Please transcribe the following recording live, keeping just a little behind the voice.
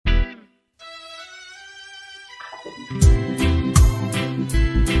When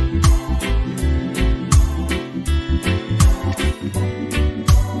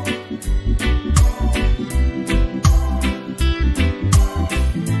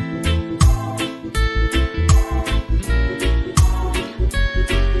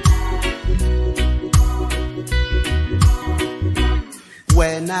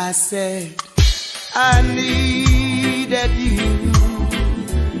I said I needed you,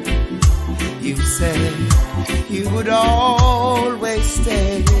 you said you would always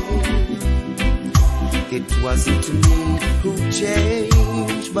stay. It wasn't me who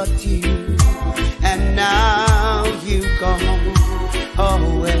changed but you, and now you've gone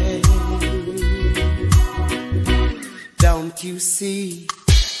away. Don't you see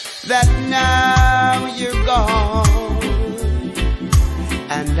that now you're gone,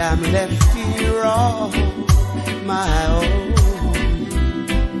 and I'm left here on my own?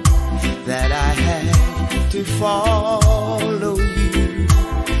 That I had to follow you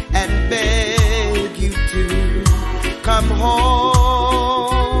and beg you to come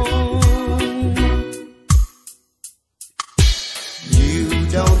home. You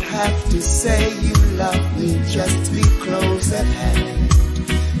don't have to say you love me, just be close at hand.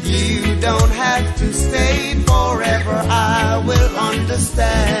 You don't have to stay forever, I will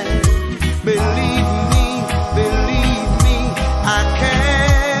understand. Believe me, I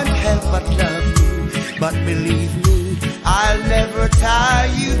can't help but love you. But believe me, I'll never tie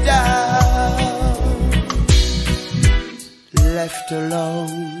you down. Left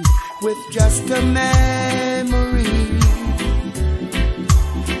alone with just a memory,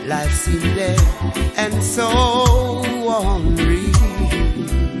 life seemed dead and so ornery.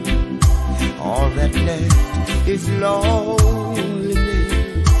 All that left is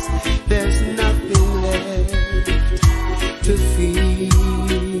loneliness. There's nothing left to feel.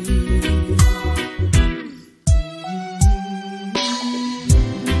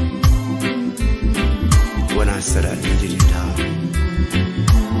 When I said I needed you, darling,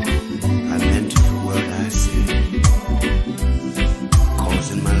 I meant every word I said. 'Cause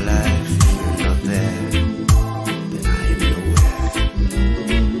in my life, if you're not there, then I am nowhere.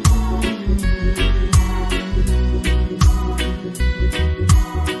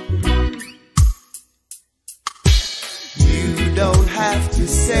 You don't have to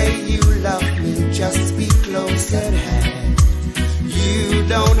say you love me, just be close at hand. You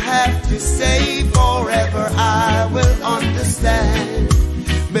don't have to say forever, I will understand.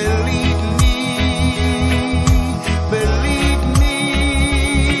 Believe me,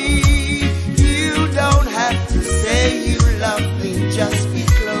 you don't have to say you love me, just be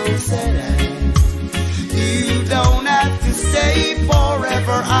close at hand. You don't have to say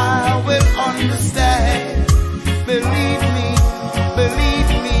forever, I will understand. Believe me,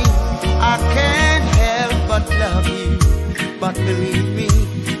 I can't help but love you. But believe me,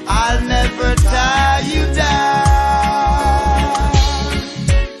 I'll never tie you down.